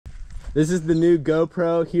This is the new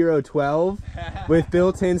GoPro Hero 12 with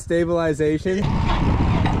built-in stabilization.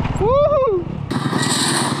 Woo!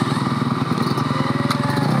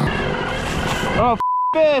 Oh,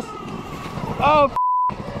 this! Oh,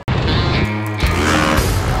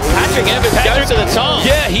 Patrick Evans goes to the top.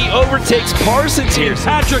 Yeah, he overtakes Parsons here.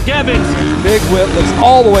 Patrick Evans. Big whip looks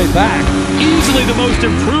all the way back. Easily the most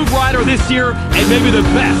improved rider this year and maybe the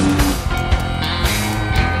best.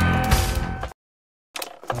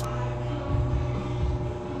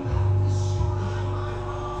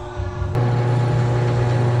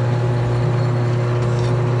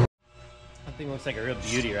 That thing looks like a real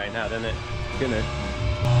beauty right now, doesn't it? Isn't it?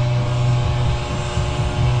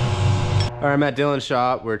 All right, I'm at Dylan's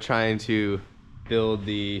shop. We're trying to build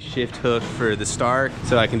the shift hook for the Stark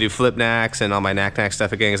so I can do flip knacks and all my knack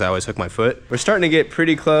stuff again because I always hook my foot. We're starting to get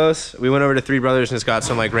pretty close. We went over to Three Brothers and just got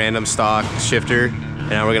some like random stock shifter. And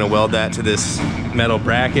now we're gonna weld that to this metal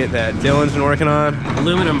bracket that Dylan's been working on.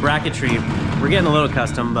 Aluminum bracketry. We're getting a little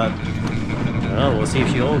custom, but I don't know, we'll see if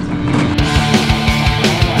she holds.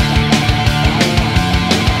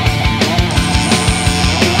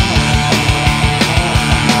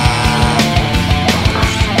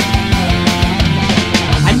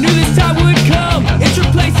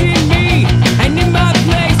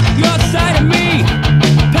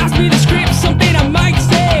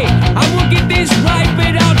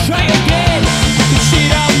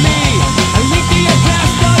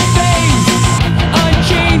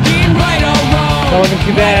 Wasn't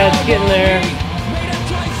too bad, it's getting there.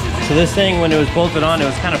 So this thing, when it was bolted on, it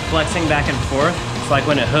was kind of flexing back and forth. It's like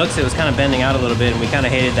when it hooks, it was kind of bending out a little bit, and we kind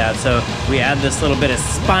of hated that. So we add this little bit of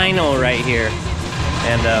spinal right here,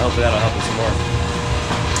 and hopefully that'll help us some more.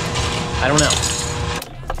 I don't know.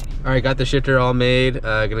 All right, got the shifter all made.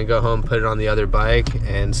 Gonna go home, put it on the other bike,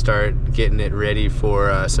 and start getting it ready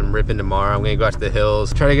for some ripping tomorrow. I'm gonna go out to the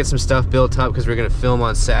hills, try to get some stuff built up because we're gonna film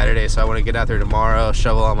on Saturday. So I want to get out there tomorrow,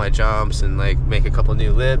 shovel all my jumps, and like make a couple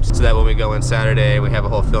new lips, so that when we go in Saturday, we have a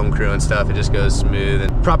whole film crew and stuff. It just goes smooth.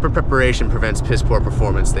 And proper preparation prevents piss poor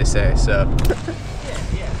performance, they say. So.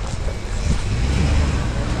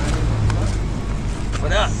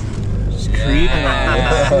 What up? Just creeping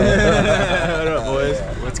What up, boys?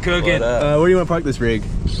 What's cooking? Where do you want to park this rig?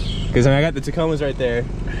 Because I got the Tacomas right there.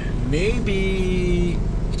 Maybe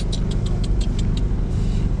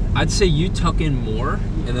I'd say you tuck in more,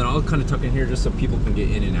 and then I'll kind of tuck in here just so people can get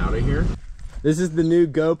in and out of here. This is the new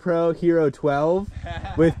GoPro Hero 12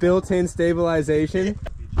 with built-in stabilization.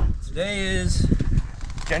 Today is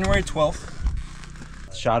January 12th.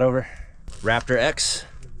 Shot over Raptor X.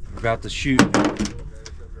 We're about to shoot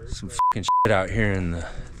some fucking shit out here in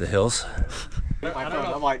the hills.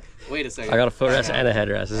 I'm like, wait a second. I got a footrest and a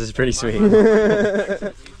headrest. This is pretty sweet. Woo!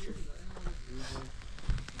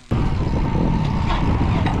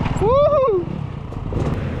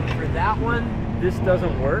 For that one, this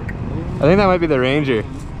doesn't work. I think that might be the Ranger.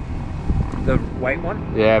 The white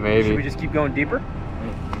one? Yeah, maybe. Should we just keep going deeper?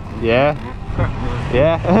 Yeah.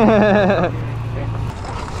 Yeah.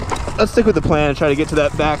 Let's stick with the plan and try to get to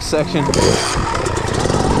that back section.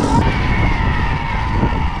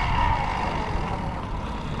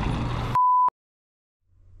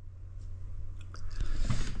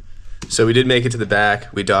 So we did make it to the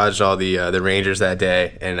back. We dodged all the Rangers that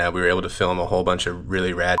day, and we were able to film a whole bunch of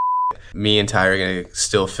really rad shit. Me and Ty are gonna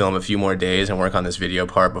still film a few more days and work on this video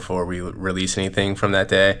part before we release anything from that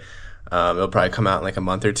day. It'll probably come out in like a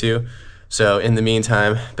month or two. So in the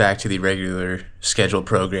meantime, back to the regular scheduled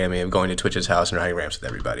programming of going to Twitch's house and riding ramps with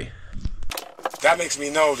everybody. That makes me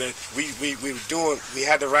know that we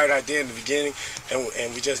had the right idea in the beginning,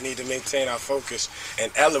 and we just need to maintain our focus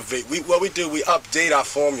and elevate. What we do, we update our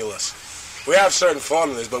formulas. We have certain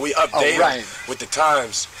formulas, but we update them with the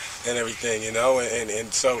times and everything, you know.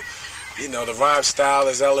 And so, you know, the rhyme style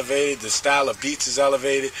is elevated, the style of beats is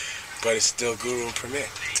elevated, but it's still Guru and Premier.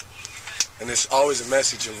 And there's always a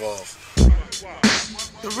message involved.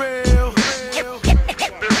 The real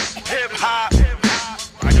hip-hop.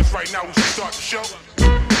 I guess right now we should start the show.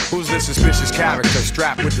 Who's this suspicious character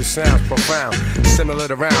strapped with the sounds profound, similar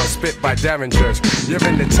to rounds spit by derringers? You're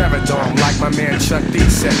in the terror dome like my man Chuck D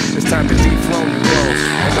said. It's time to dethrone your roles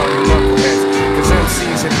and all your knuckleheads. Cause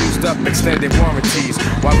MCs have used up extended warranties,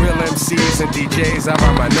 while real MCs and DJs are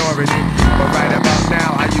a minority. But right about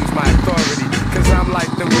now I use my authority, cause I'm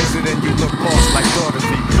like the wizard and you look lost like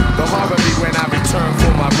Dorothy. The horror be when I return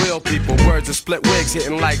for my real people. Words of split wigs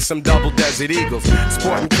hitting like some double desert eagles.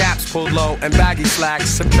 Sporting caps pulled low and baggy slacks,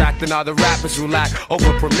 subtracting all the rappers who lack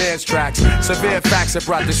over Premier's tracks. Severe facts have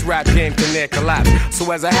brought this rap game to near collapse.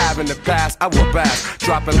 So as I have in the past, I will bash,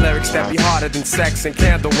 dropping lyrics that be harder than sex and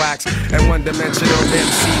candle wax. And one-dimensional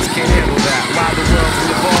MCs can't handle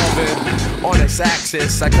this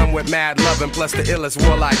axis. I come with mad love and plus the illest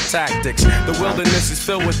warlike tactics. The wilderness is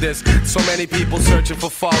filled with this. So many people searching for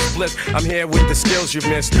false bliss. I'm here with the skills you've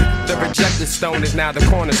missed. The rejected stone is now the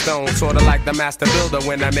cornerstone. Sorta like the master builder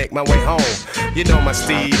when I make my way home. You know my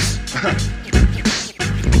steeds.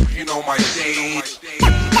 You know my steeds.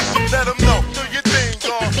 Let them know, do your thing,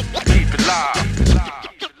 dog. Keep it live.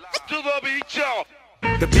 To the beat, y'all.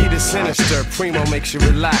 The beat is sinister, Primo makes you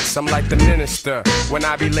relax. I'm like the minister, when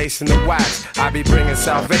I be lacing the wax, I be bringing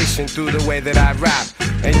salvation through the way that I rap.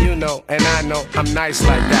 And you know, and I know, I'm nice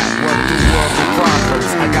like that. Work through worldly problems,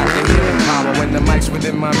 I got the healing power. When the mic's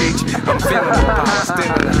within my reach, I'm feeling the power.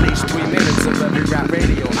 Stealing at least 3 minutes of every rap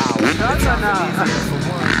radio hour.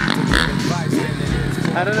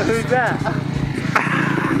 I don't know who's that.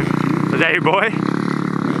 Is that your boy?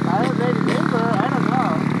 I don't know his neighbor, I don't know.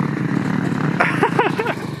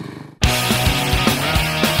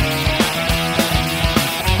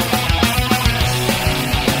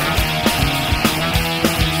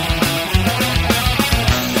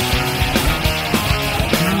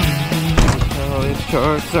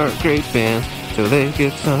 Charts are great bands till they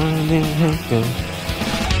get signed in Hampton.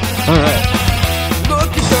 Alright.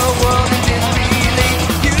 Look at the world and disbelief.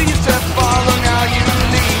 You used to follow, now you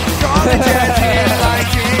leave. College has been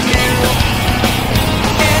liking you.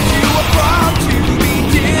 And you are proud to be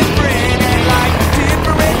different. And like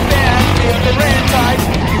different bands, different types.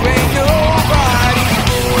 You ain't nobody.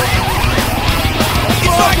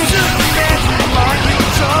 It's like Superman to remind you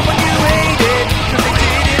of someone you hated. Cause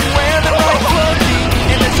they didn't wear the right clothing.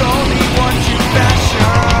 And there's only one true fashion.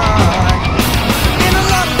 And a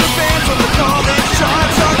lot of the fans on the college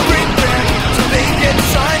charts are great fans. So they get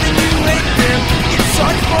signed and you hate them. It's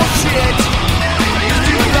such bullshit. It's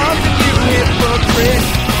too love and you hypocrite.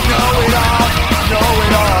 Know it all, know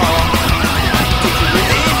it all. Did you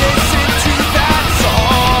really listen to that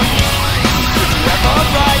song? Did you ever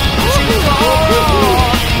write what you call?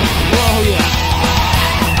 Oh yeah.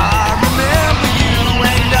 I remember you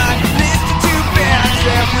and I listened to bands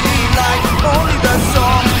that we like. Only the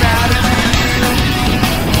songs matter to you.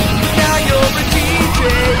 Now you're a DJ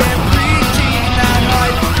and preaching that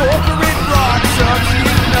hype. Corporate rock sucks, you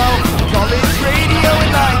know. College radio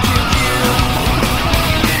and liking you.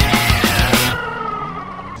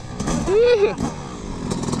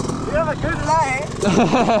 You have a good light.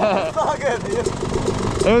 It's all good, dude.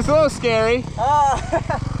 It was a little scary.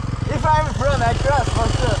 If I'm from across, for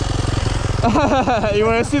sure. You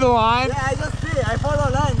want to see the line? Yeah, I just see. I follow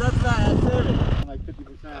line. That's why I saved it. Like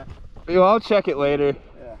 50%. Well, I'll check it later.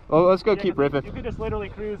 Yeah. Well, let's go keep ripping. You could just literally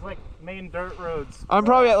cruise like main dirt roads. I'm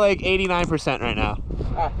probably at like 89% right now.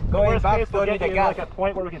 Going back, we'll get you like a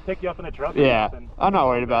point where we can pick you up in a truck. Yeah, I'm not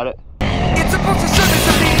worried about it. It's supposed to serve as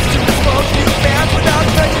a means to expose new bands without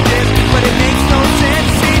prejudice, but it makes no sense.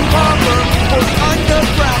 Seem proper for the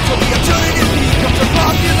underground, so the alternative becomes a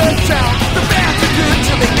popular sound. The bands are good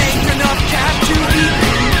till they make enough cash to eat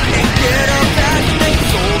and get a band and they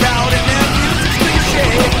sold out and their music's cliche.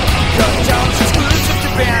 Cut down exclusive to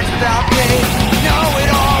bands without pay. Know it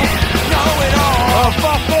all, know it all. Oh,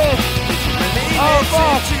 fuck this! Oh,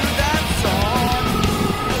 fuck! To that song.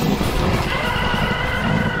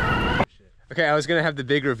 Okay, I was gonna have the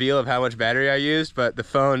big reveal of how much battery I used, but the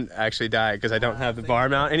phone actually died because I don't have the bar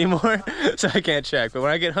mount anymore, so I can't check. But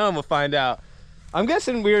when I get home, we'll find out. I'm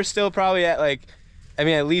guessing we're still probably at like, I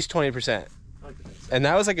mean, at least 20%. And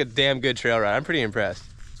that was like a damn good trail ride. I'm pretty impressed.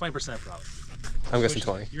 20% probably. I'm guessing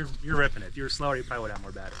 20. You're ripping it. If you were slower, you probably would have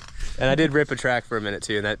more battery. And I did rip a track for a minute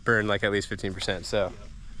too, and that burned like at least 15%. So,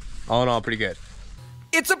 all in all, pretty good.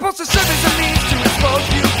 It's supposed to serve as a means to expose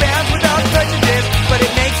new bands without prejudice, but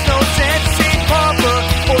it makes no sense. Safe harbor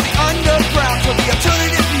for the underground, so the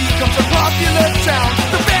alternative